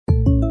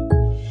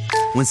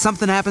When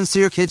something happens to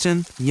your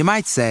kitchen, you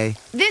might say,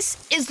 "This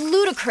is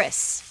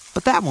ludicrous."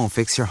 But that won't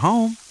fix your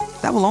home.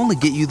 That will only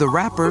get you the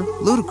rapper,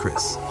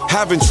 Ludacris.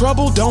 Having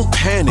trouble? Don't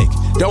panic.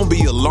 Don't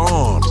be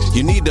alarmed.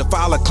 You need to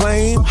file a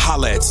claim?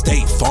 Holla at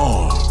State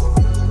Farm.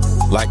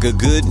 Like a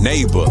good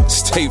neighbor,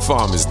 State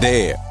Farm is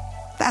there.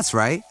 That's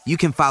right. You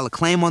can file a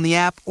claim on the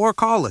app or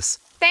call us.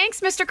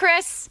 Thanks, Mr.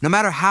 Chris. No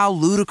matter how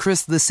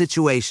ludicrous the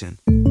situation,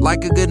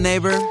 like a good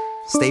neighbor,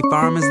 State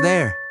Farm is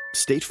there.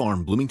 State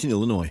Farm, Bloomington,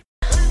 Illinois.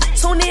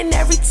 Tune in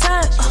every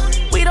time.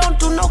 We don't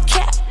do no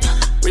cap.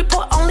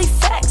 Report only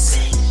facts.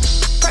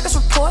 Progress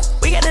report.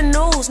 We got the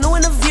news, new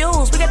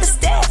interviews. We got the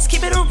stats.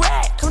 Keep it a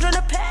rack. Come join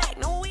the pack.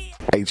 No, we.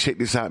 Hey, check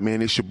this out,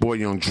 man. It's your boy,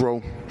 Young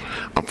Dro.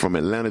 I'm from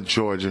Atlanta,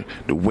 Georgia,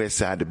 the west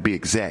side to be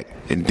exact.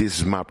 And this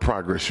is my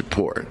progress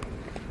report.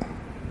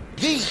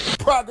 The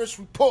progress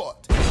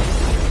report.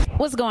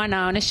 What's going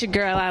on? It's your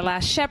girl,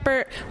 Lala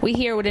Shepherd. We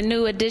here with a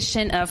new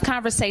edition of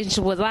Conversations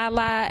with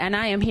Lala, and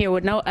I am here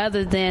with no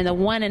other than the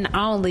one and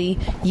only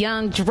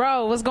Young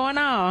Dro. What's going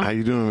on? How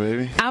you doing,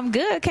 baby? I'm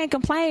good. Can't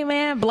complain,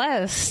 man.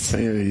 Blessed. Yeah,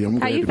 I'm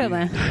glad. How you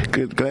feeling?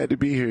 Good. Glad to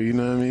be here. You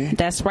know what I mean?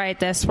 That's right.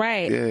 That's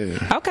right.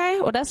 Yeah.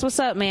 Okay. Well, that's what's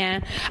up,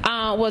 man.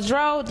 Well,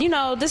 Dro, you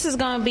know, this is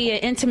going to be an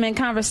intimate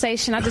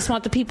conversation. I just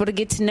want the people to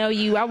get to know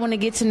you. I want to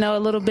get to know a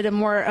little bit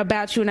more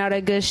about you and all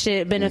that good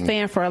shit. Been a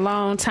fan for a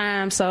long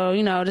time, so,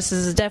 you know, this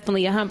is definitely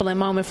a humbling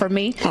moment for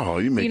me. Oh,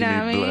 you making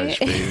me blush,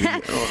 baby.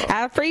 Oh.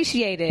 I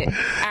appreciate it.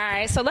 All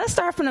right, so let's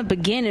start from the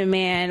beginning,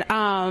 man.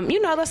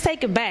 You know, let's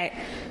take it back.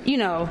 You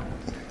know,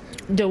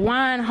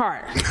 DeJuan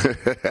Hart.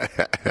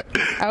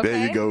 Okay?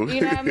 There you go.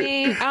 You know what I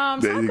mean?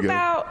 Talk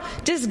about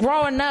just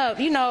growing up,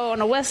 you know, on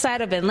the west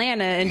side of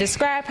Atlanta, and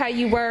describe how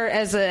you were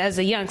as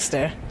a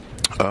youngster.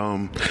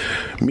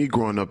 Me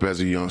growing up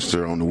as a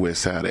youngster on the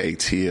west side of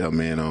ATL,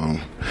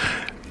 man,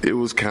 it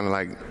was kind of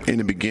like, in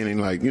the beginning,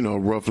 like, you know,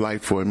 rough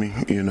life for me.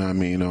 You know what I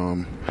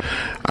mean?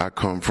 I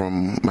come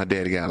from, my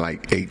daddy got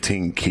like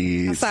 18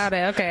 kids. I saw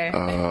that, okay.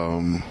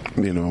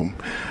 You know,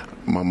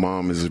 my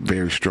mom is a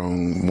very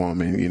strong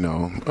woman, you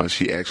know.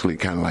 She actually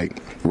kind of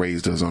like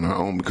raised us on her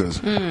own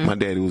because my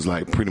daddy was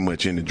like pretty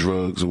much into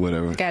drugs or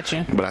whatever.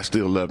 Gotcha. But I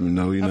still love him,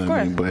 though, you know what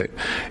I mean? But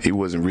he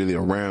wasn't really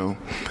around.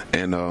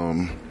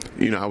 And,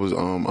 you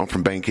know, I'm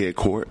from Bankhead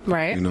Court.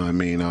 Right. You know what I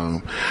mean?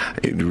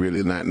 It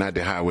really not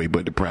the highway,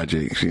 but the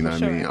projects, you know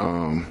what I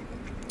mean?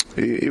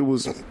 It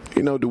was,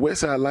 you know, the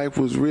West Side life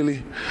was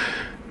really,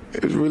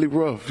 it was really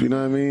rough, you know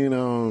what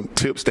I mean?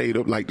 Tip stayed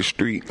up like the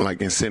street,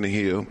 like in Center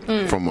Hill,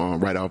 from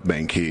right off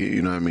Bankhead,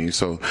 you know what I mean?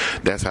 So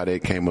that's how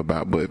that came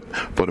about. But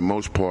for the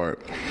most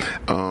part,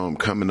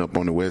 coming up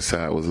on the West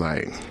Side was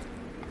like,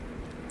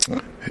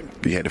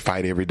 you had to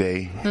fight every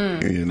day.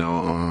 You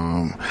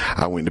know,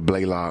 I went to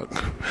Blaylock.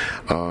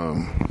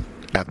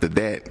 After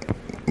that,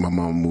 my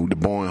mom moved to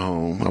Boyne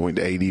Home. I went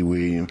to A.D.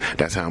 Williams.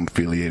 That's how I'm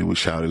affiliated with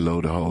Shawty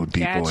Low, the whole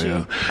Depot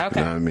here. Okay.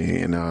 You know what I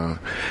mean? And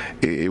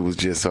it was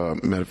just,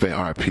 matter of fact,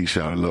 R.I.P.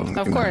 Shawty Low. Of you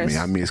know course. What I mean?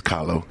 I miss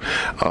Carlo.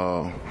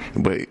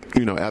 But,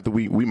 you know, after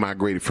we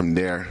migrated from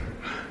there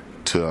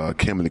to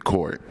Kimberly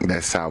Court,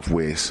 that's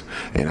Southwest,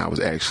 and I was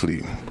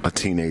actually a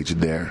teenager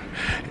there.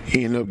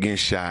 Ended up getting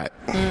shot,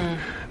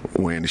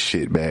 wearing the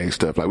shit bag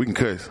stuff. Like, we can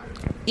cuss.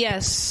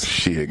 Yes.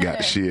 Shit,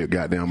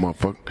 goddamn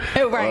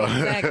motherfucker. Right,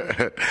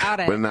 exactly. All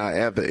that. But now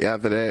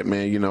after that,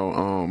 man, you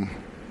know,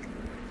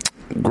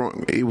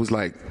 it was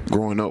like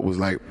growing up was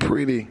like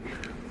pretty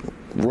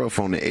rough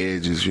on the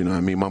edges. You know what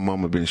I mean? My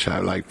mama been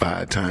shot like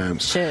 5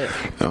 times. Shit.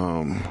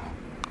 On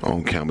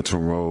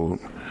Campbellton Road.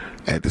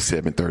 At the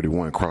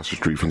 731 across the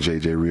street from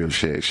JJ Real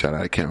Shack. Shout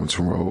out to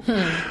Campbellton Road.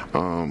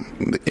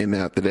 And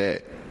after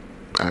that,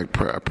 I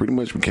pretty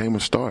much became a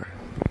star.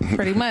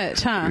 Pretty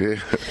much, huh? Yeah.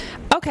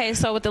 Okay,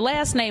 so with the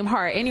last name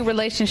Hart, any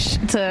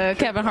relationship to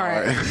Kevin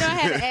Hart? You know, I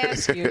had to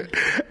ask you.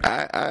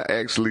 I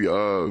actually,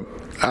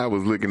 I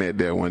was looking at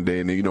that one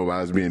day, and then, you know,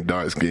 I was being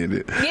dark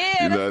skinned.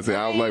 Yeah, you know what I'm saying?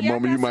 I was like,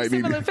 Mama, you might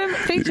need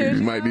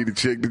to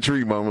check the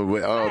tree, Mama.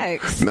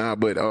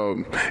 But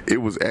it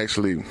was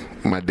actually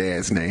my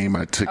dad's name.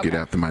 I took it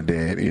after my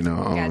dad. You know.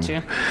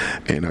 Gotcha.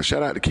 And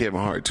shout out to Kevin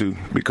Hart too,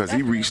 because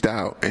he reached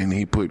out and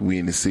he put We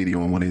in the City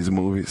on one of his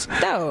movies.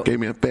 Dope. Gave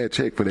me a fat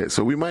check for that,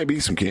 so we might be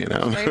some kin. I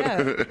don't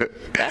know.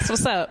 That's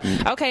what's up.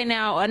 Okay,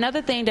 now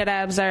another thing that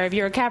I observed,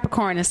 you're a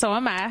Capricorn, and so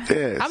am I.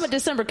 Yes. I'm a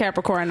December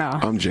Capricorn now.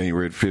 I'm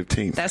January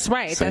 15th. That's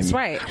right. Same That's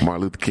right.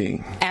 Martin Luther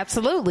King.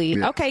 Absolutely.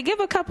 Yeah. Okay, give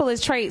a couple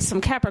of traits, some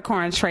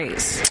Capricorn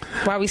traits,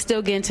 while we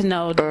still getting to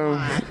know.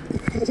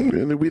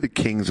 We the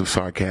kings of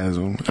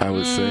sarcasm, I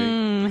would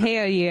say.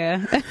 Hell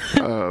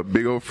yeah.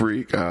 Big old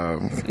freak.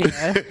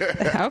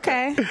 Yeah.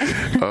 Okay.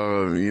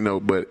 You know,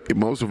 but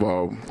most of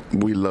all,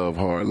 we love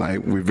hard. Like,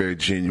 we're very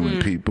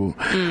genuine people.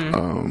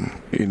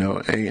 You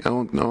know, and I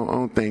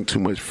don't think too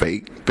much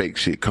fake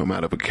shit come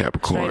out of a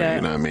Capricorn. You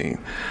know what I mean?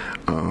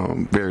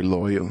 Very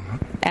loyal.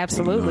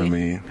 Absolutely. You know what I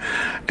mean?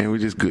 And we're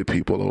just good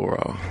people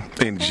overall.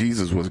 And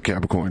Jesus was a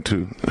Capricorn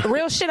too.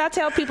 Real shit. I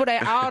tell people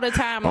that all the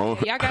time. Y'all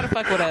gotta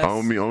fuck with us. I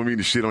don't mean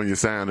to shit on your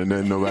sound and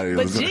then nobody.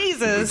 But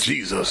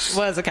Jesus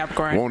was a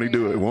Capricorn. Won't he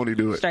do it? Won't he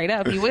do it? Straight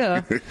up, he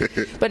will.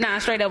 But nah,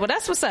 straight up. Well,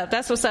 that's what's up.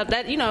 That's what's up.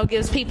 That, you know,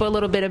 gives people a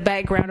little bit of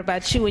background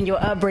about you and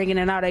your upbringing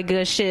and all that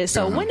good shit.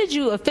 So when did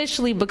you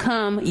officially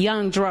become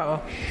Young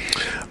Dro?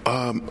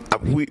 I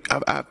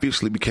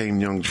officially became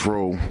Young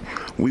Dro.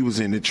 We was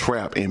in the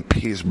trap in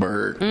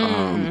Pittsburgh,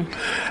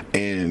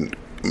 and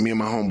me and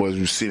my homeboys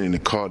were sitting in the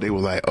car. They were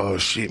like, "Oh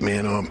shit,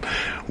 man,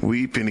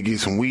 we finna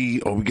get some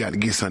weed, or we got to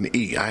get something to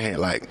eat." I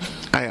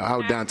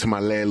was down to my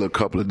last little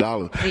couple of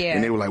dollars,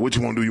 and they were like, "What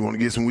you want to do? You want to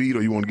get some weed,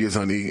 or you want to get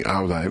something to eat?"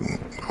 I was like,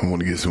 "I want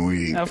to get some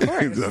weed." Of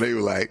course. So they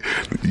were like,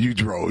 "You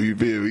Dro, you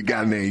feel? We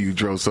got a name, you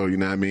Dro." So you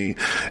know what I mean.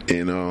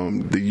 And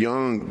the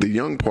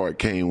young part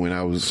came when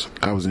I was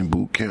in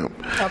boot camp.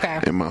 Okay.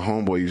 And my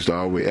homeboy used to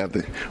always,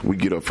 after we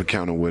get up for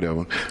count or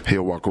whatever,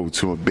 he'll walk over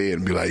to a bed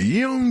and be like,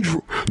 "Young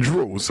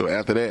Dro." So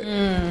after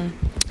that.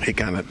 It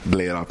kind of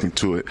bled off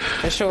into it.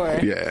 For sure.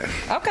 Yeah.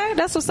 Okay,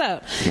 that's what's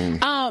up.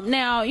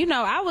 Now, you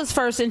know, I was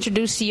first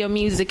introduced to your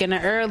music in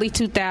the early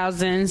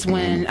 2000s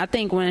when I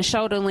think when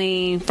Shoulder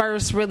Lean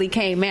first really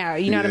came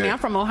out. You know what I mean? I'm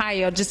from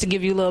Ohio, just to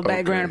give you a little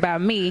background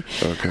about me.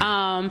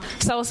 Okay.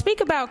 So speak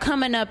about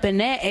coming up in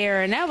that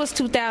era, and that was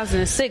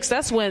 2006.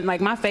 That's when,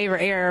 like, my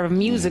favorite era of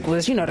music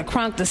was, you know, the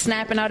crunk, the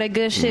snap, and all that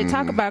good shit.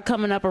 Talk about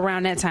coming up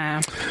around that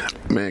time.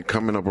 Man,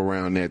 coming up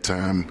around that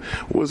time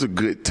was a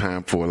good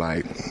time for,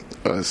 like,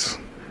 us.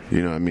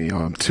 You know what I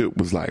mean? Tip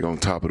was like on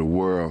top of the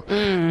world,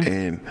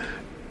 and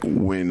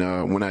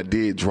when I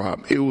did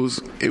drop, it was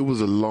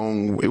a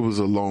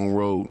long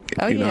road.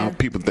 You know,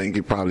 people think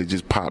it probably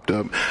just popped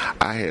up.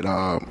 I had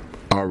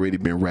already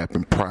been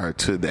rapping prior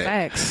to that.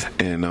 Facts.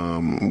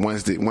 And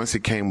once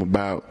it came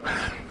about,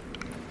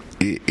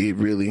 it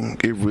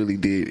really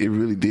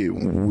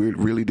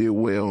did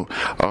well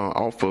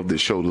off of the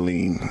Shoulder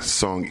Lean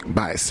song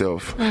by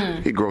itself.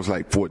 It grossed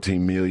like $14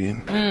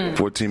 million.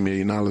 $14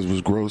 million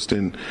was grossed,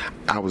 and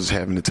I was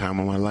having the time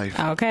of my life.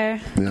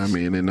 Okay. You know what I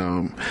mean?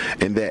 And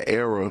in that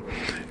era,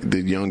 the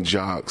Young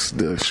Jocks,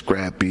 the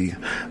Scrappy,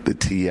 the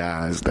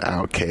T.I.s, the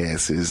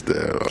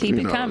Outkastes, Keep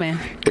it coming.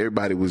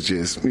 Everybody was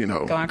just, you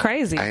know, going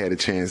crazy. I had a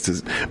chance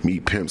to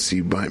meet Pimp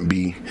C, Bunt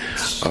B.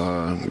 You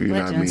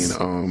know what I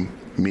mean?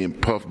 Me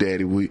and Puff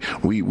Daddy,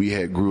 we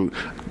had grew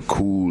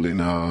cool,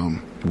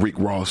 and Rick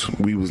Ross,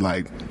 we was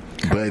like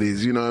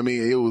buddies. You know what I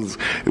mean? It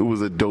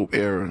was a dope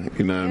era.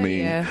 You know what I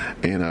mean? Yeah.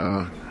 And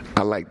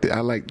I liked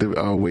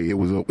the way it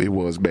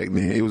was back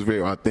then. It was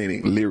very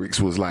authentic. Lyrics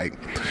was like,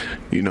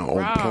 you know,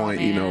 on point.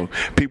 Man. You know,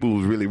 people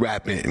was really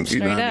rapping. Straight you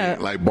know what I up.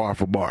 mean? Like bar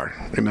for bar.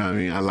 You know what I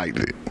mean? I liked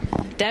it.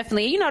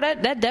 Definitely. You know,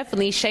 that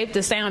definitely shaped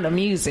the sound of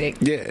music.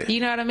 Yeah. You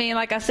know what I mean?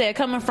 Like I said,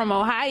 coming from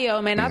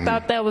Ohio, man, I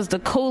thought that was the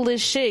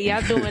coolest shit.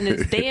 Y'all doing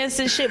this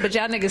dancing shit, but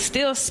y'all niggas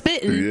still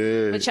spitting.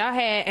 Yeah. But y'all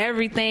had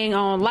everything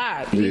on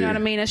lock. You know what I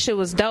mean? That shit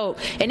was dope.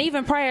 And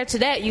even prior to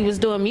that, you was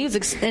doing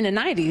music in the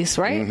 90s,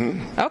 right?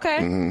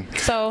 Okay.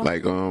 So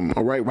like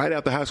right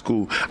after high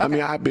school. I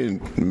mean, I've been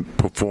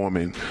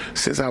performing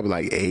since I was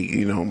like 8.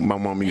 You know, my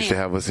mom used to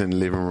have us in the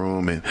living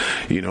room and,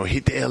 you know,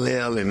 hit the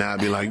LL, and I'd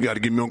be like, "You got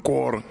to give me a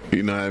quarter."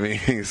 You know what I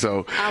mean?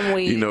 So,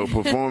 you know,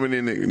 performing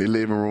in the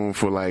living room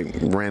for like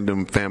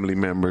random family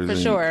members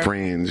and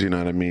friends, you know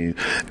what I mean?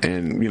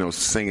 And, you know,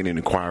 singing in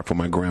the choir for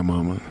my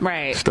grandmama.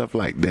 Right. Stuff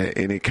like that.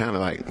 And it kind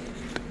of like,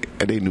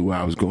 they knew where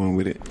I was going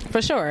with it.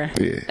 For sure.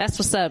 Yeah. That's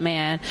what's up,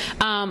 man.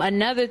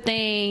 Another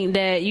thing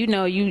that, you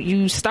know,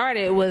 you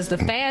started was the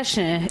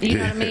fashion. You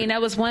know what I mean? That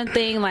was one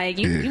thing, like,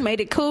 you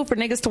made it cool for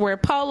niggas to wear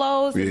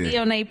polos and be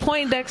on they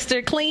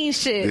Poindexter clean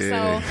shit.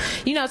 So,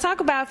 you know,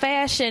 talk about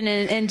fashion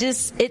and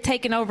just it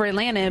taking over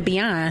Atlanta and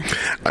beyond.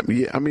 I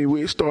mean,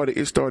 it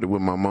started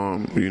with my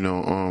mom. You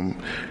know,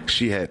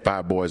 she had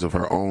 5 boys of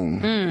her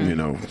own, you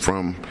know,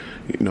 from,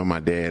 you know, my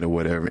dad or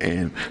whatever,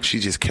 and she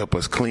just kept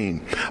us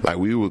clean. Like,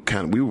 we were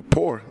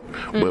poor,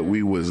 but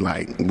we was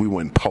like, we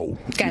wasn't poor.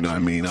 Gotcha. You know what I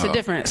mean? It's a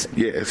difference.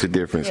 Yeah, it's a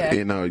difference. Yeah.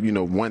 And you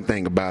know, one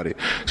thing about it,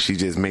 she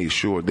just made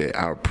sure that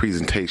our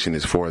presentation,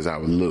 as far as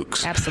our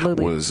looks,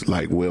 was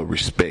like well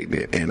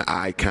respected. And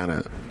I kind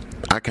of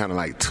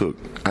like took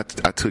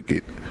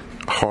it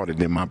harder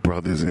than my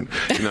brothers, and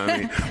you know what I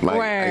mean?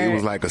 Like it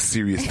was like a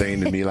serious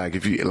thing to me. Like,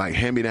 if you like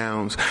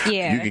hand-me-downs,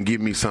 you can give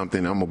me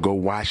something, I'm gonna go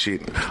wash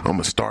it, I'm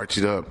gonna starch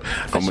it up,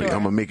 I'm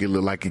gonna make it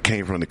look like it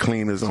came from the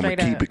cleaners, I'm gonna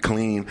keep it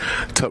clean,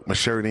 tuck my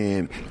shirt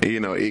in. And, you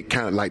know, it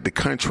kind of like the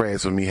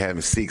contrast of me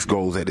having 6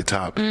 goals at the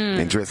top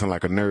and dressing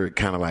like a nerd,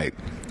 kind of like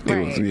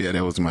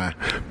that was my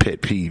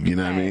pet peeve. You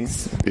know what I mean?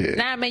 Yeah.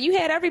 Nah, man, you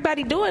had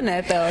everybody doing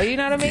that though. You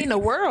know what I mean? The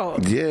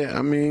world. Yeah,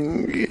 I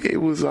mean, it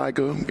was a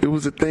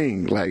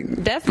thing.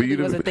 Like, definitely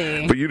was a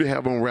thing. For you to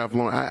have on Ralph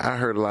Lauren, I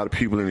heard a lot of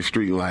people in the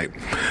street, like,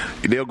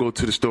 they'll go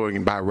to the store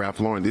and buy Ralph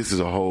Lauren. This is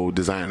a whole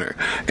designer,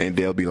 and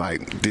they'll be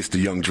like, "This the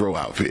Young Dro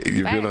outfit."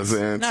 You feel what I'm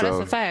saying? No, so, that's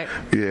a fact.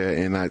 Yeah,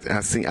 and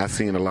I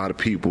seen a lot of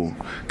people.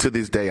 To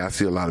this day, I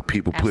see a lot of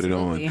people put it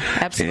on.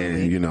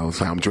 Absolutely. And, you know,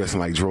 so I'm dressing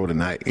like Dro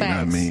tonight. You know what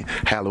I mean?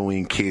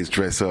 Halloween kids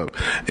dress up,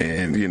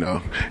 and, you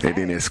know, and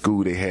then at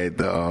school they had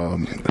the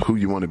who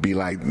you want to be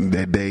like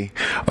that day,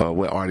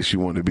 what artist you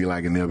want to be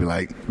like, and they'll be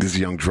like, "This is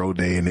Young Dro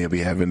Day," and they'll be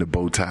having the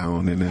bow tie die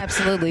on. And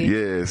absolutely.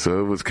 Yeah, so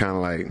it was kind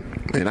of like,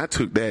 and I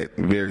took that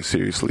very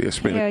seriously. I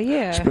spent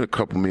a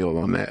couple mil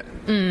on that.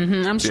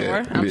 I'm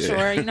sure. I'm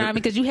sure. You know what I mean?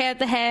 Because you had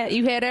the hat,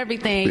 you had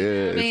everything.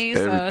 Yeah, you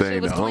know what I mean?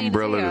 everything. So the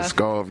umbrella, the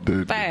scarf,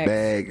 the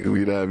bag.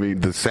 You know what I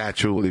mean? The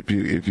satchel, if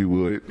you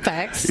would.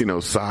 Facts. You know,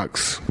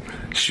 socks,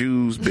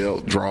 shoes,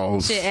 belt,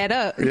 drawers. Shit add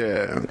up.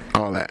 Yeah,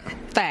 all that.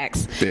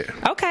 Facts. Yeah.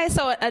 Okay,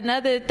 so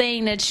another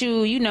thing that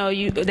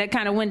you that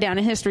kind of went down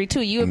in history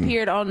too. You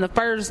appeared on the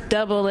first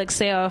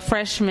XXL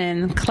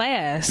freshman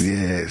class.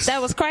 Yes.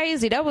 That was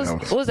crazy. That was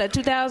what was that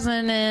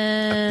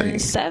 2007?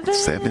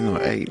 7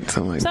 or 8,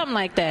 something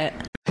like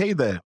that. Hey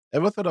there.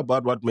 Ever thought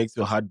about what makes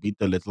your heart beat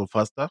a little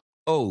faster?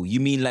 Oh, you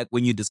mean like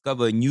when you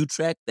discover a new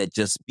track that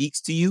just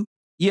speaks to you?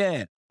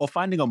 Yeah, or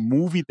finding a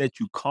movie that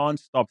you can't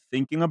stop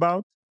thinking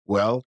about?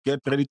 Well,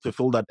 get ready to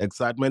feel that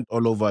excitement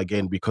all over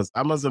again because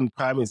Amazon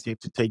Prime is here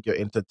to take your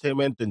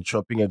entertainment and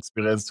shopping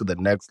experience to the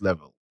next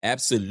level.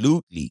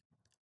 Absolutely.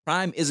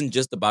 Prime isn't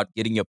just about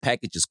getting your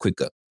packages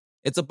quicker.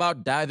 It's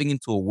about diving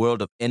into a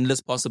world of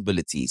endless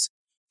possibilities,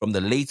 from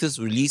the latest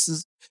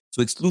releases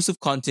to exclusive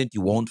content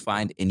you won't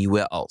find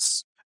anywhere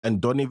else.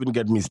 And don't even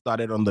get me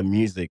started on the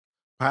music.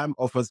 Prime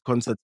offers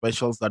concert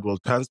specials that will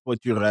transport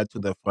you right to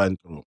the front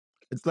row.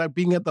 It's like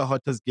being at the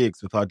hottest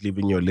gigs without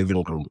leaving your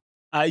living room.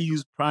 I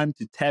use Prime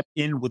to tap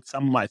in with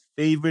some of my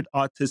favorite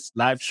artists'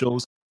 live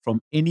shows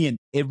from any and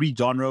every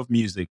genre of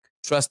music.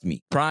 Trust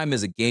me, Prime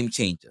is a game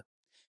changer.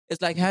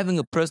 It's like having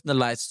a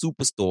personalized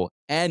superstore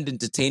and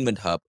entertainment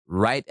hub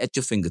right at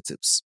your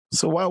fingertips.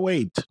 So why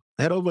wait?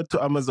 Head over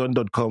to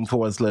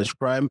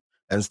amazon.com/Prime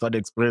and start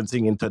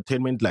experiencing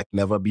entertainment like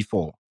never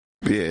before.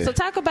 Yeah. So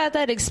talk about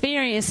that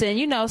experience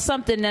and,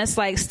 something that's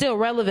like still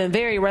relevant,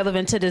 very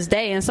relevant to this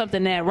day, and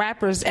something that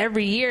rappers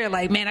every year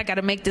like, man, I got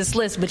to make this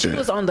list. But you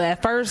was on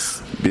that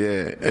first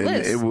list.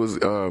 It was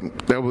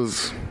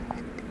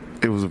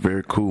it was a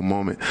very cool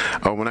moment.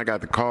 When I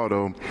got the call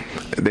though,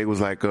 they was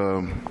like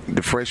the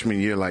freshman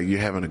year, like you're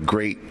having a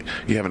great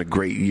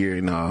year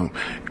and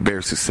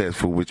very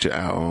successful with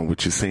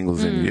your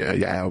singles and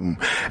your album.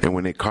 And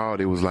when they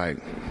called, it was like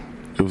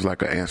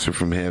an answer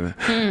from heaven.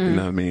 You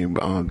know what I mean?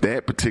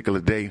 That particular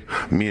day,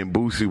 me and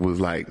Boosie was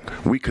like,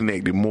 we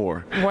connected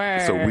more.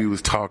 Word. So we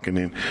was talking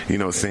and,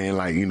 saying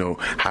like,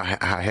 how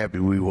happy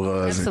we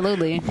was.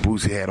 Absolutely. And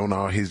Boosie had on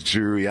all his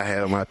jewelry. I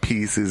had on my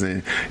pieces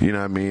and, you know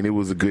what I mean? It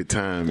was a good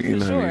time. You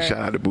know what I mean? Shout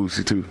out to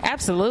Boosie too.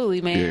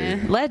 Absolutely, man.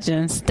 Yeah.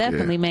 Legends.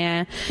 Definitely,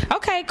 man.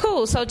 Okay,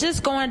 cool. So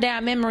just going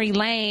down memory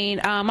lane,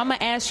 I'm going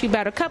to ask you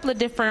about a couple of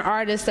different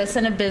artists that's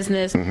in the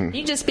business.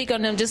 You just speak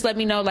on them. Just let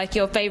me know like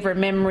your favorite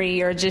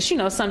memory or just,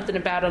 something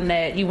about them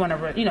that you want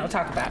to,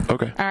 talk about.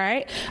 Okay. All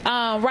right.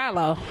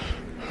 Rollo.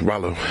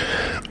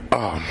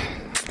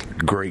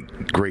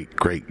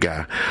 Great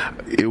guy.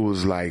 It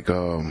was like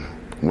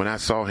when I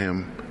saw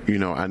him,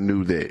 I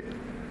knew that,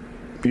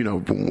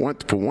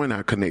 for one,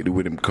 I connected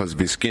with him because of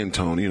his skin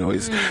tone.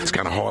 It's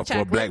kind of hard for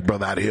a black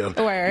brother out here.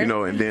 Word.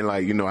 And then I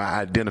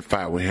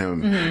identified with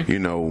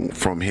him,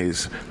 from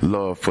his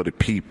love for the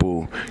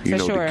people,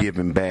 the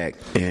giving back.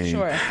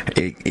 And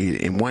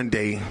and one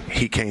day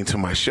he came to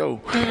my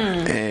show,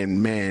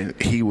 and man,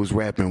 he was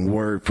rapping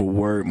word for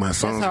word my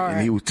songs,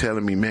 and he was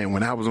telling me, man,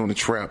 when I was on the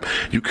trap,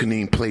 you couldn't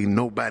even play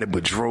nobody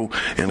but Dro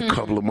and a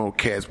couple of more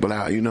cats, but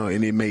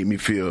and it made me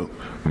feel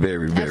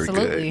very, very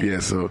good. Yeah,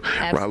 so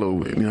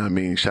Rollo, you know what I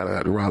mean? Shout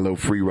out to Rollo,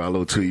 free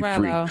Rollo till you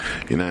free.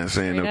 You know what I'm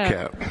saying? No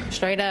cap.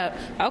 Straight up.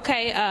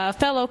 Okay,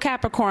 fellow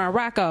Capricorn,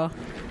 Rocco.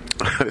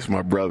 That's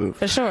my brother.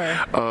 For sure.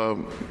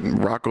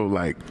 Rocco,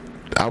 I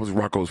was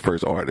Rocco's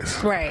first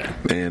artist. Right.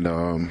 And,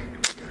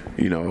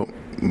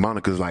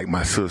 Monica's like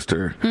my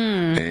sister,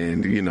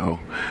 and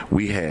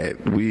we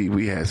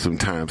had some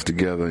times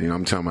together.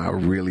 I'm talking about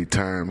really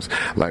times.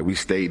 Like we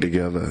stayed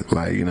together.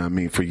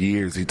 Like for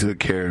years. He took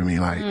care of me.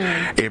 Like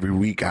every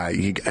week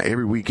he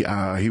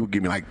would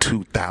give me like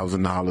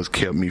 $2,000,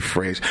 kept me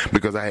fresh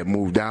because I had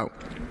moved out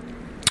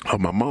of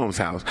my mom's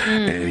house,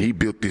 and he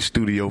built this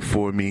studio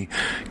for me,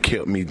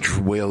 kept me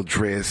well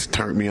dressed,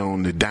 turned me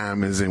on the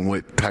diamonds and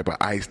what type of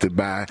ice to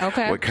buy,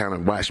 what kind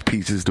of watch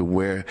pieces to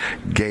wear,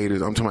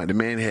 gators. I'm talking about the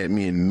man had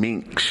me in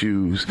mink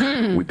shoes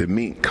with the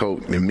mink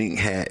coat and the mink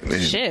hat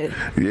and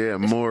yeah,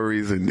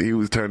 Maury's, and he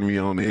was turning me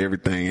on to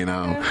everything, and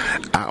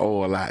I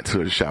owe a lot to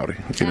the shouty.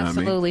 You know what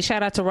I mean?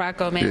 Shout out to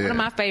Rocco, man. One of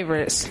my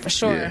favorites for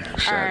sure.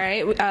 All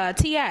right,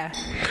 T.I.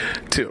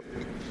 Tip.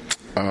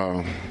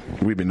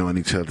 We've been knowing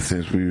each other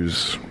since we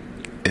was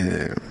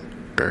in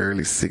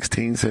early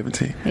 16,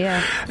 17.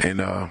 Yeah. And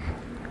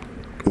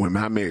when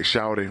I met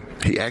Shouty,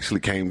 he actually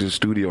came to the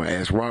studio and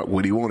asked Rock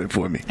what he wanted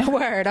for me.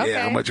 Word, okay.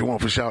 Yeah, how much you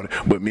want for Shouty.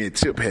 But me and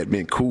Tip had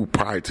been cool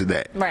prior to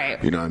that.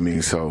 Right. You know what I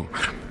mean? So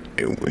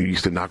we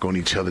used to knock on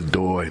each other's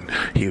door, and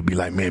he'd be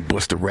like, man,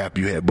 bust a rap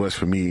you had bust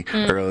for me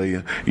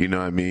earlier. You know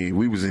what I mean?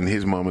 We was in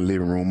his mama's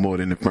living room more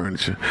than the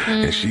furniture.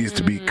 And she used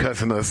to be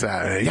cussing us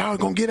out. Hey, y'all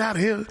gonna get out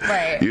of here.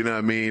 Right. You know what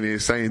I mean?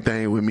 And same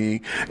thing with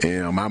me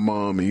and my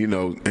mom.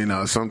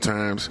 And,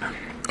 sometimes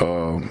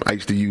I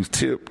used to use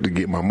Tip to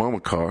get my mama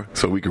car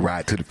so we could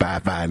ride to the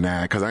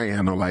 559 because I ain't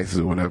had no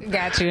license or whatever.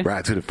 Got you.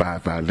 Ride to the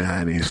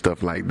 559 and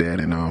stuff like that.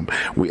 And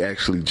we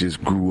actually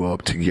just grew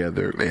up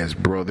together as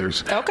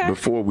brothers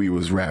before we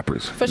was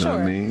rappers. For sure. Know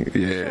what I mean?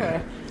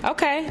 Yeah. Sure.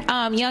 Okay.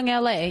 Young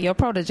LA, your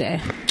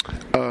protege.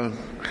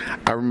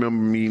 I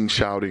remember meeting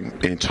Shouting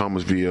in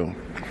Thomasville.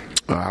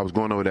 I was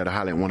going over there to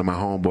holler at one of my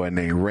homeboy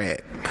named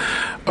Rat.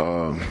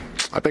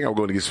 I think I was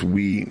going to get some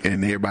weed,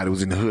 and everybody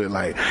was in the hood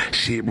like,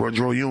 shit, bro,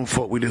 Dro, you don't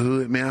fuck with the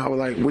hood, man. I was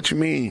like, what you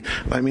mean?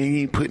 Like, man, you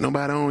ain't putting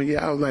nobody on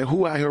yet. I was like,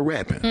 who out here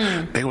rapping?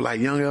 They were like,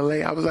 Young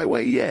LA. I was like,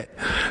 where you at?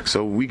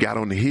 So we got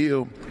on the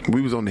hill. We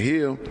was on the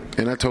hill,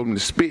 and I told him to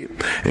spit.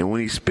 And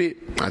when he spit,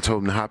 I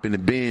told him to hop in the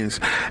Benz.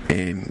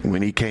 And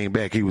when he came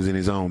back, he was in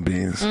his own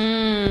Benz. You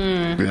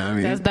know what I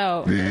mean? That's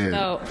dope. Yeah. That's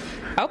dope.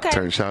 Okay.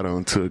 Turn shout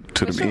on to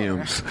the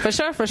M's. For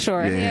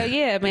sure. Yeah. Hell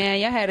yeah, man.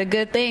 Y'all had a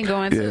good thing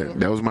going too. Yeah,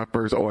 that was my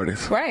first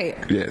artist. Right.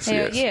 Yes,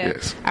 Hell yes, yeah.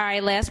 yes. All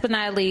right, last but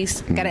not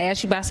least, gotta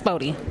ask you about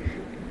Spody.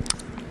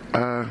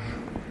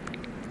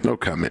 No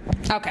comment.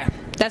 Okay.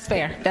 That's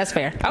fair.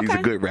 Okay. He's a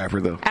good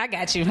rapper though. I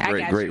got you.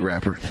 Great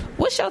rapper.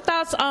 What's your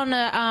thoughts on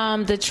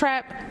the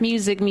Trap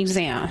Music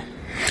Museum?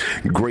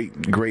 Great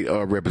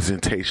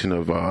representation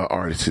of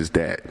artists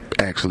that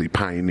actually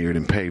pioneered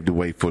and paved the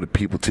way for the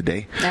people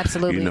today.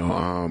 Absolutely. You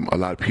know, a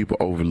lot of people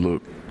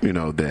overlook, you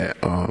know, that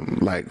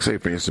like say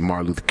for instance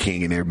Martin Luther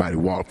King and everybody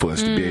walked for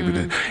us to be able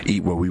to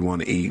eat what we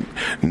want to eat.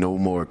 No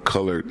more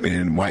colored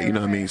and white, you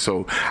know what I mean?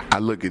 So I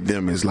look at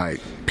them as like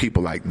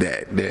people like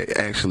that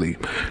actually,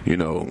 you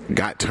know,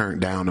 got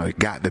turned down or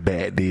got the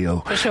bad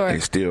deal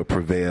and still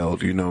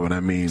prevailed, you know what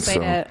I mean?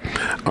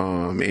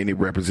 And they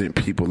represent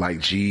people like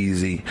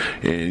Jeezy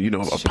and, you know,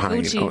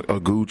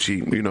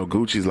 Gucci. You know,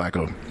 Gucci's like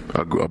a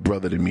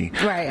brother to me.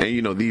 Right. And,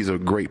 you know, these are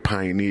great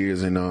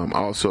pioneers. And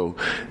also,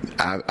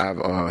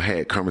 I've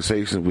had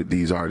conversations with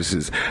these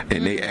artists,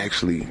 and they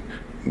actually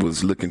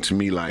was looking to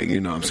me like, you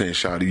know what I'm saying,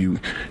 shout to you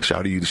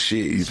the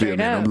shit. You feel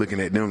me? I'm looking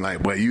at them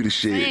like, boy, you the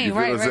shit. You feel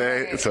what I'm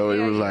saying? Right. So it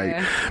was like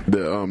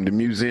the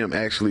museum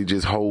actually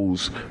just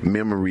holds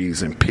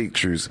memories and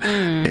pictures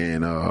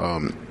and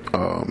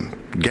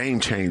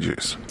game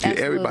changers.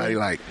 Absolutely. Everybody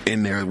like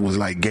in there was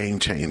like game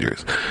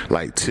changers,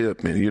 like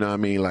Tip, and you know what I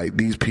mean. Like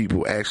these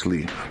people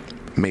actually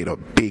made a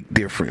big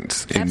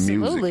difference in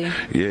music.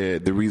 Yeah,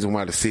 the reason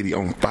why the city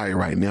on fire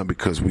right now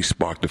because we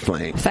sparked the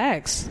flame.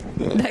 Facts.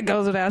 That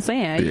goes without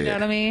saying. You know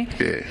what I mean?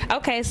 Yeah.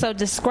 Okay, so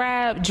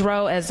describe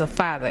Dro as a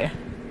father.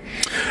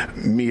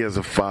 Me as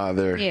a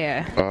father.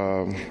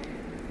 Yeah.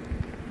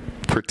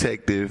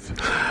 Protective.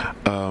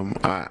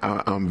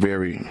 I'm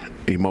very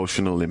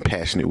emotional and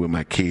passionate with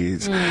my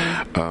kids.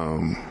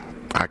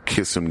 I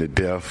kiss them to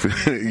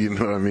death. You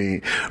know what I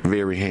mean?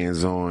 Very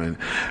hands-on.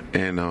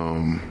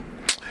 And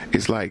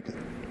it's like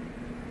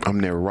I'm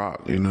their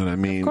rock, you know what I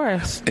mean? Of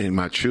course. And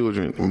my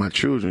children,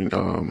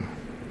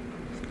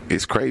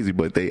 it's crazy,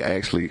 but they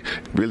actually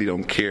really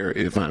don't care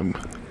if I'm,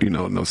 you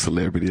know, no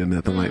celebrity or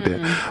nothing like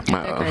that.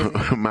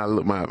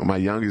 My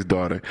youngest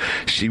daughter,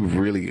 she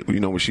really, you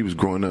know, when she was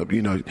growing up,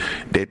 you know,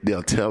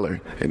 they'll tell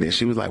her, and then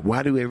she was like,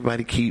 "Why do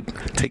everybody keep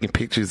taking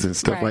pictures and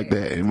stuff like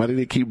that? And why do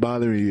they keep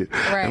bothering you?"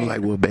 I'm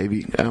like, "Well,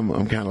 baby, I'm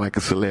kind of like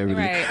a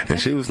celebrity," and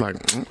she was like,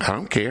 "I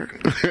don't care."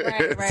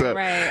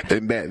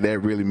 And that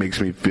really makes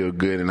me feel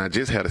good. And I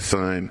just had a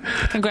son.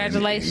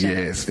 Congratulations.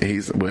 Yes,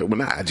 he's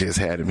not. I just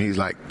had him. He's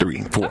like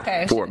 3, 4.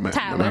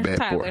 Tyler.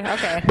 4.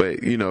 Okay.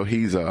 But you know,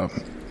 he's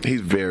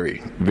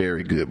very,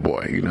 very good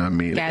boy. You know what I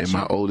mean? Gotcha. And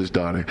my oldest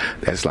daughter,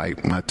 that's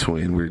like my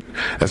twin.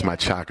 That's my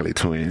chocolate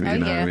twin. You know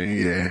what I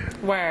mean? Yeah.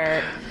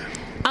 Word.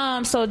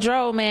 So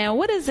Dro, man,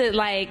 what is it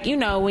like, you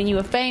know, when you're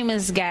a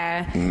famous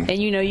guy and,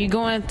 you know, you're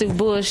going through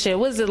bullshit?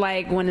 What is it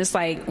like when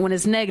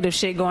it's negative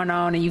shit going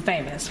on and you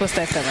famous? What's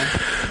that feeling?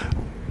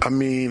 I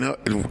mean,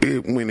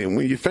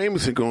 when you're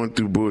famous and going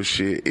through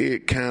bullshit,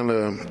 it kind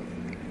of,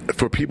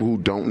 for people who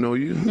don't know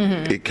you,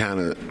 it kind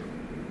of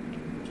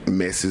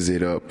messes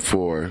it up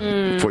for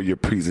your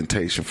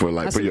presentation, for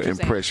your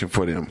impression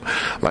for them,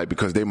 like,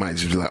 because they might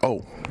just be like,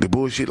 oh, the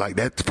bullshit, like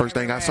that's the first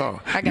thing I saw.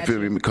 You feel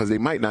me? Because they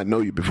might not know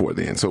you before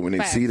then. So when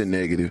they see the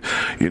negative,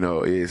 you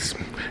know, it's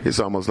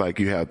almost like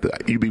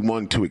you be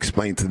wanting to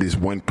explain to this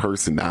one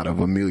person out of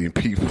a million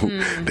people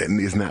that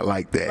it's not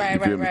like that. You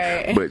feel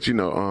me? But you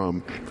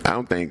know,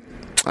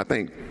 I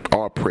think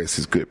all press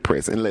is good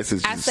press, unless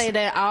it's just, I say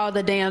that all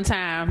the damn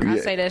time. I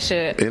say that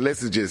shit.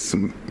 Unless it's just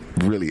some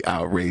really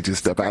outrageous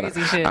stuff.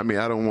 Shit. I mean,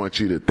 I don't want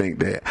you to think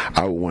that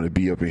I would want to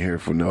be up in here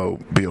for no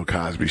Bill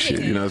Cosby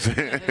shit. You know what I'm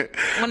saying?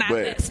 When I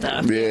said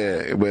stuff.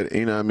 Yeah, but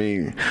you know what I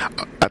mean?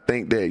 I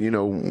think that, you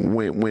know,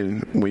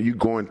 when you're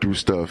going through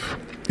stuff,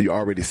 you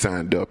already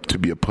signed up to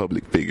be a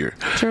public figure.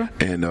 True.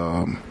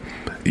 And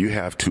you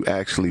have to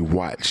actually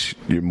watch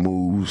your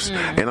moves.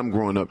 And I'm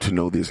growing up to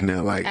know this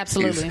now. Like,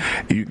 absolutely,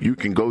 you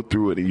can go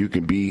through it and you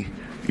can be,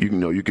 you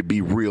know, you could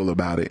be real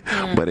about it.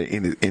 But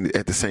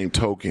at the same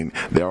token,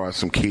 there are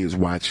some kids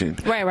watching.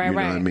 Right. You know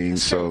what I mean?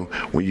 So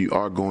when you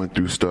are going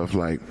through stuff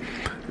like,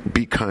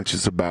 be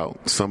conscious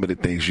about some of the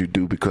things you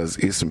do, because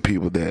it's some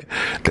people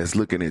that's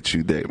looking at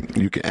you that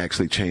you can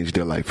actually change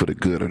their life for the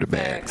good or the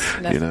bad.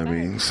 You know what I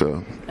mean?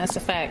 So that's a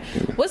fact.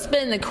 What's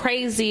been the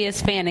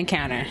craziest fan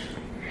encounter?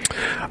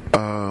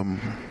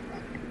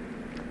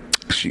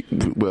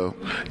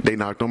 They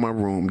knocked on my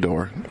room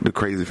door, the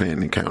crazy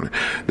fan encounter.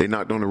 They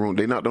knocked on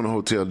the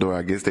hotel door.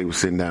 I guess they were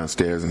sitting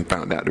downstairs and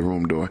found out the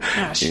room door.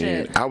 Oh,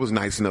 shit. And I was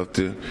nice enough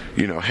to,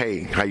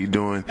 hey, how you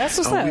doing? That's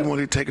what's up. We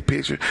wanted to take a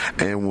picture.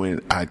 And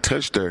when I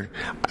touched her,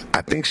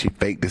 I think she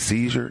faked a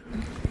seizure.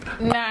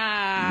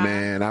 Nah.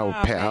 Man, I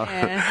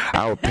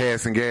was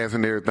passing gas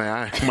and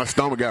everything. My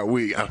stomach got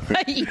weak. I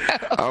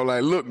was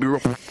like, look,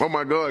 girl, oh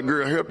my God,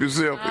 girl, help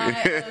yourself.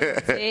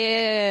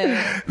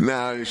 Yeah.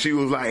 Now she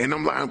was like, and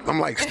I'm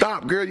like,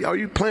 stop, girl, are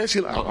you playing?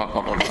 She like,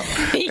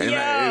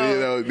 and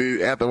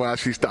after a while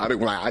she started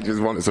like, I just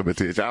wanted some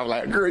attention. I was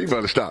like, girl, you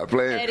better stop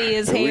playing. Petty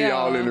as and hell. We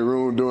all in the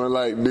room doing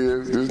like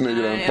this. This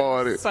nigga done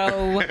farted.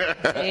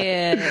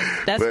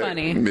 That's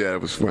funny. Yeah,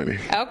 it was funny.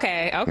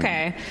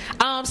 Okay.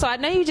 So I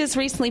know you just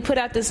recently put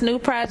out this new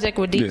project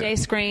with DJ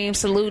Scream.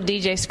 Salute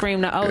DJ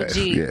Scream, the OG.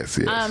 Yes.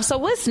 So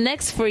what's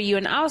next for you,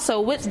 and also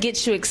what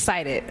gets you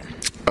excited?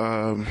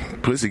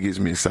 Pussy gets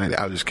me excited.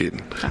 I was just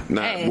kidding.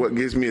 Now, what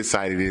gets me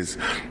excited is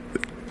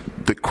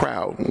the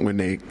crowd, when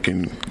they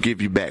can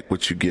give you back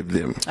what you give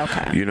them.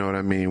 Okay. You know what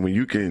I mean? When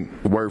you can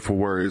word for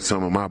word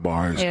some of my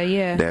bars,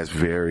 that's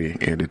very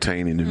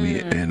entertaining to me.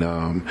 And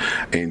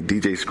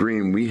DJ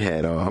Scream, we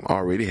had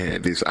already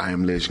had this I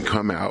Am Legend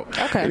come out,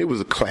 and it was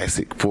a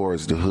classic for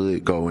as the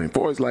hood going,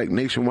 for as like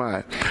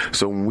nationwide.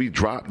 So when we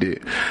dropped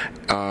it,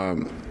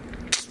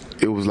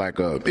 it was like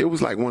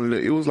one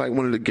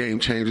of the game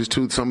changers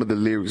too. Some of the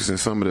lyrics and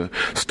some of the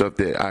stuff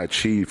that I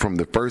achieved from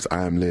the first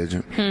I Am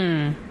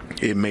Legend.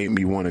 It made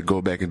me want to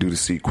go back and do the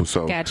sequel.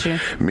 So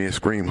me and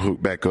Scream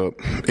hooked back up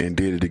and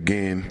did it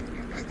again.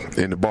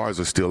 And the bars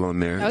are still on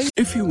there.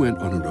 If you went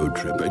on a road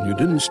trip and you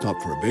didn't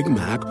stop for a Big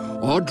Mac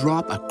or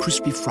drop a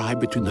crispy fry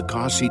between the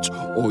car seats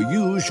or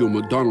use your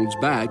McDonald's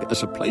bag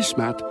as a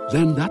placemat,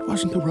 then that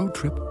wasn't a road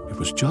trip. It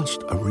was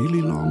just a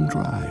really long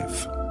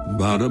drive.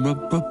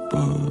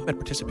 Ba-da-ba-ba-ba. At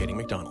participating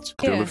McDonald's.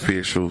 Still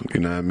official,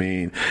 you know what I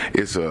mean?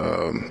 It's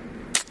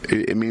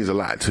it means a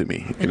lot to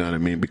me, you know what I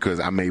mean? Because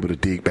I'm able to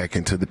dig back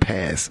into the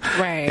past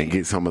and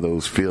get some of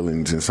those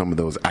feelings and some of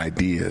those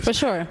ideas for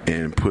sure,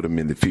 and put them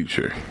in the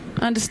future.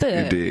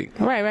 Understood. You dig?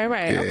 Right.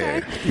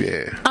 Yeah,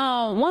 okay.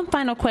 One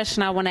final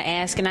question I want to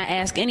ask, and I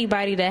ask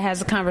anybody that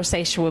has a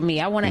conversation with me.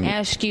 I want to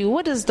ask you,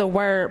 what does the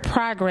word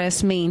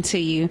progress mean to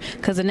you?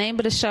 Because the name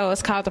of the show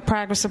is called The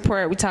Progress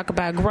Report. We talk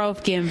about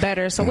growth, getting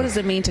better. So what does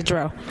it mean to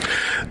Dro?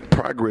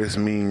 Progress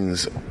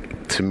means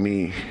to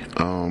me,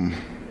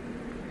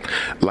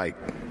 like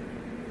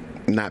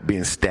not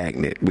being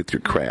stagnant with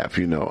your craft,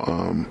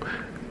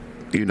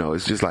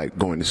 it's just like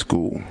going to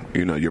school.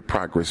 Your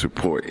progress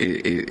report,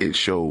 it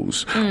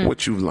shows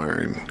what you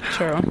learned.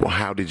 Sure.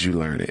 How did you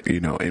learn it?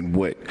 And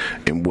what,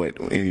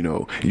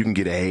 you can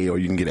get an A or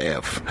you can get an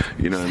F.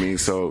 You know what I mean?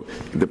 So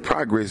the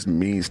progress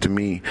means to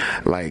me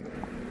like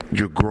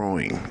you're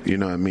growing, you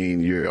know what I mean?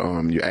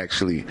 You're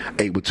actually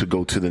able to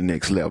go to the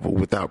next level.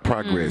 Without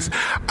progress,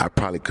 I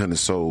probably couldn't have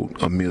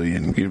sold 1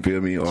 million, you feel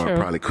me? Or I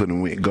probably couldn't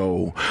have went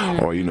gold,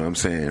 or you know what I'm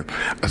saying?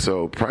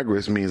 So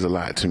progress means a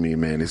lot to me,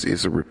 man.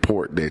 It's a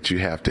report that you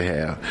have to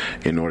have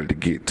in order to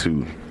get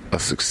to a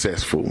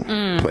successful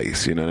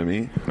place, you know what I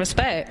mean?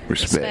 Respect.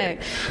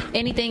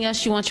 Anything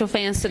else you want your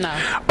fans to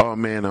know? Oh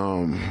man,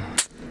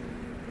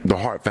 the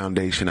Heart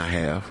Foundation I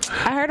have.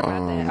 I heard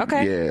about that.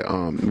 Okay.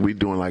 Yeah, we're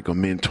doing like a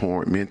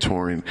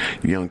mentoring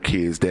young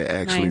kids that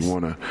actually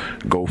want to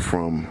go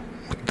from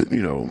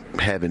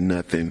having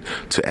nothing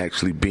to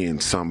actually being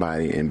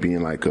somebody and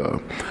being like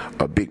a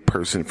big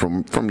person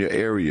from your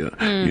area,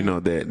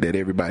 that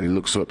everybody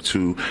looks up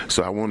to.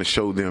 So I want to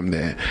show them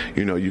that,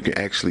 you can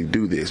actually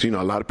do this. A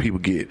lot of people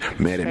get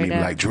mad at me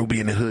like, Dro be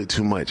in the hood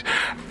too much.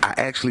 I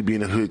actually be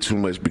in the hood too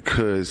much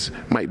because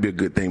might be a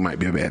good thing, might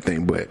be a bad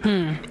thing, but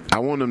I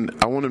want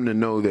them to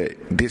know that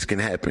this can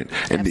happen.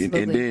 And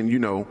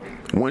then,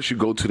 once you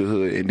go to the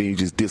hood and then you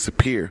just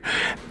disappear,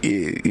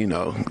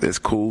 that's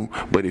cool.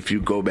 But if you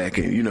go back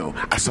and,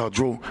 I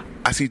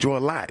see Dro a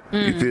lot.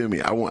 You feel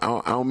me? I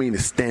don't mean to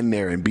stand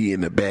there and be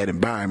in a bad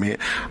environment,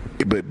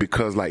 but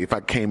because like if I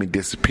came and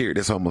disappeared,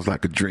 that's almost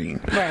like a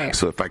dream. Right.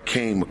 So if I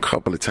came a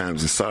couple of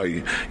times and saw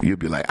you, you'd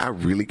be like, I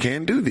really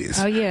can do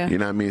this. Oh yeah. You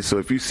know what I mean? So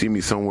if you see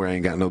me somewhere I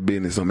ain't got no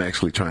business, I'm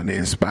actually trying to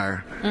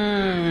inspire.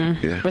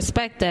 Yeah.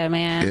 Respect that,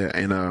 man. Yeah,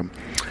 and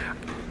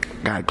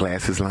got a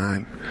glasses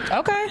line.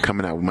 Okay.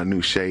 Coming out with my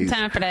new shades.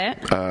 Time for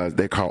that.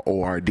 They're called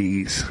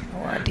ORDs.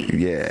 ORDs.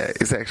 Yeah,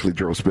 it's actually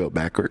Dro spelled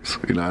backwards.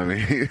 You know what I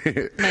mean?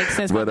 Makes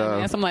sense. But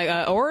I'm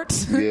like,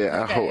 orts?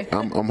 Yeah, okay.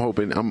 I'm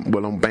hoping.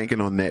 I'm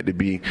banking on that to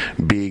be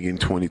big in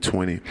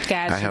 2020.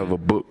 Gotcha. I have a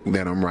book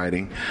that I'm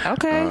writing.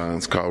 Okay.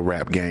 It's called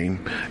Rap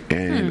Game,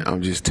 and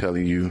I'm just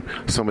telling you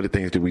some of the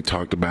things that we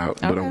talked about,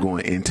 but I'm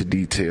going into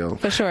detail.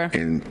 For sure.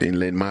 And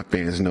letting my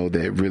fans know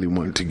that really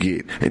wanted to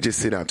get and just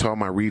sit out to all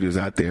my readers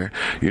out there.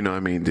 You know what I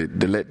mean?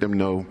 To let them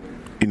know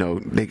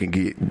they can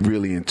get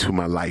really into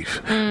my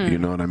life, you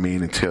know what I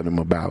mean, and tell them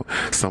about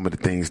some of the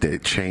things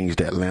that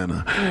changed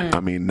Atlanta. I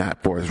mean,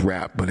 not for as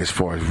rap, but as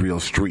far as real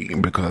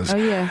street, because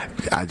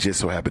I just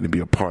so happen to be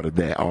a part of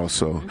that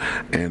also.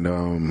 And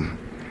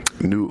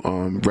new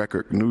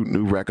record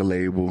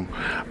label,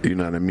 you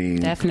know what I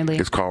mean? Definitely.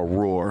 It's called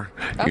Roar,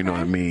 you know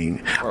what I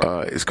mean?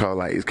 It's kind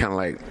of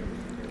like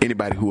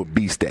anybody who a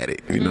beast at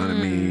it, you know what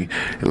I mean?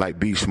 Like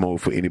beast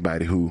mode for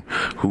anybody who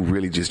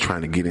really just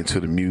trying to get into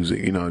the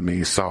music, you know what I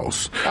mean?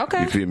 Sauce.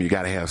 Okay. You feel me? You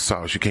gotta have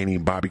sauce. You can't eat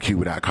barbecue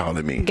without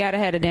calling me. Gotta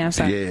have the damn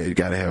sauce. Yeah, you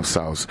gotta have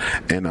sauce.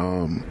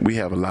 And we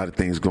have a lot of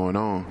things going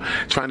on.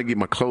 Trying to get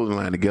my clothing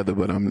line together,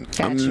 but I'm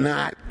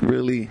not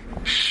really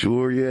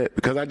sure yet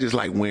because I just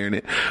like wearing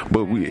it.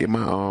 But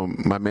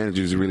my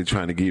manager is really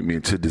trying to get me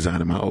into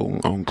designing my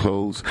own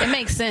clothes. It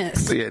makes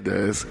sense. Yeah, it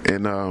does.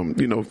 And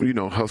you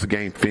know, Hustle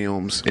Game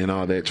Films and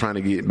all that. Trying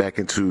to get back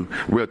into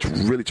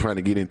really trying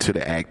to get into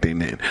the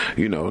acting, and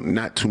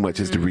not too much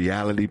is the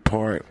reality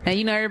part.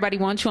 And everybody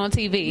wants you on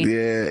TV.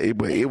 Yeah,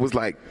 but it was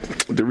like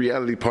the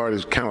reality part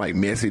is kind of like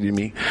messy to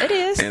me. It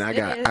is. And I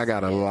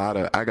got a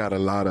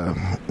lot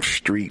of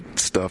street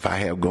stuff I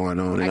have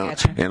going on, and I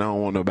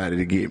don't want nobody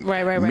to get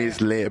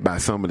misled by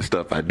some of the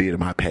stuff I did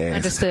in my past.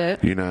 Understood.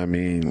 You know what I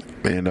mean?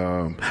 And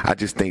I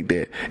just think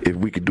that if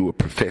we could do it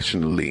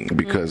professionally,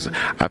 because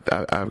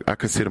I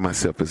consider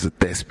myself as a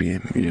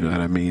thespian. You know what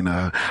I mean?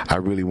 I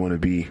really want to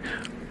be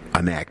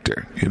an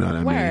actor, you know what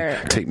I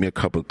mean? Take me a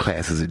couple of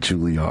classes at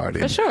Juilliard.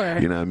 For sure.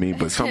 You know what I mean?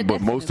 But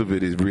most of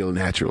it is real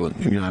natural,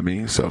 you know what I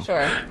mean? So,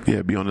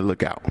 yeah, be on the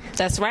lookout.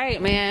 That's right,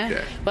 man.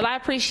 Yeah. Well, I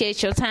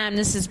appreciate your time.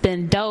 This has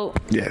been dope.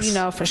 Yes.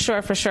 For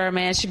sure,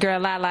 man. It's your girl,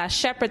 Lala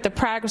Shepherd, the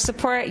Progress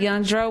Report.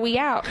 Young Dro, we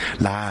out.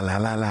 La, la,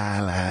 la, la,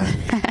 la.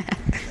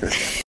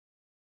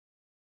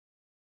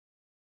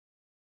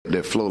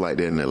 That flow like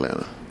that in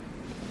Atlanta.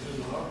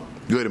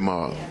 Good and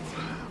Mob.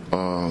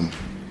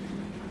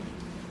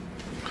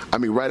 I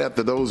mean, right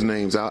after those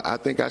names, I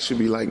think I should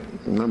be like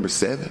number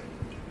 7, 8.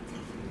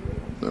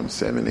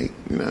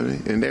 You know what I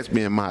mean? And that's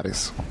being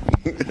modest.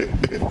 We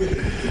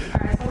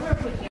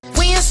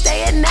ain't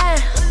stay at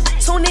 9.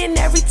 Tune in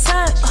every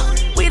time.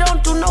 We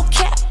don't do no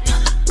cap.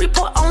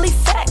 Report only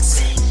facts.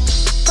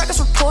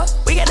 Progress Report.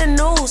 We got the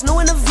news, new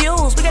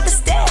interviews. We got the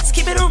stats.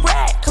 Keep it a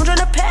rack. Come join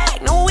the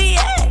pack. Know where we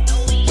at.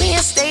 We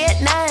ain't stay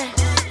at 9.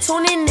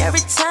 Tune in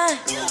every time.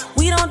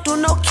 We don't do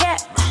no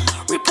cap.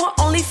 Report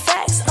only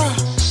facts.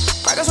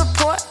 Progress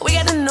Report, we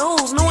got the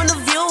news, new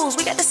interviews,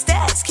 we got the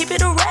stats, keep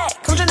it a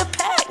rack, come join the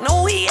pack,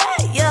 know where we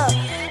at, yeah.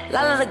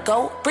 Lala the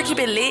GOAT, Brick keep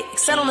it lit,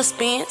 set on the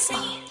spins,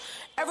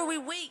 every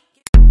week.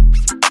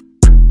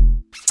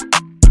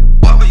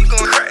 Why were you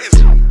going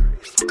crazy?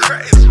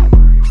 Crazy.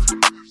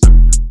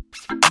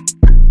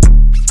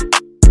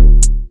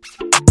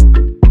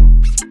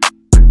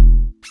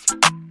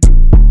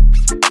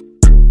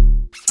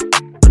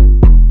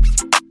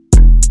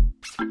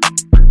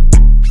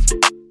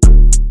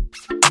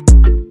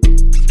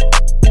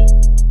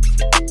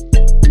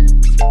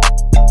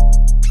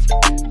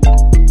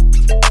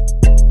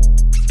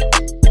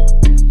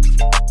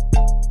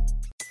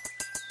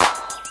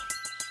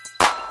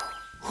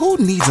 Who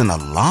needs an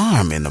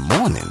alarm in the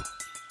morning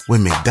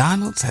when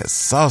McDonald's has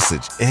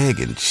sausage, egg,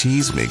 and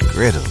cheese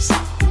McGriddles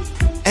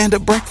and a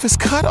breakfast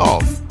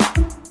cutoff?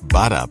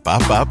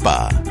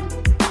 Ba-da-ba-ba-ba.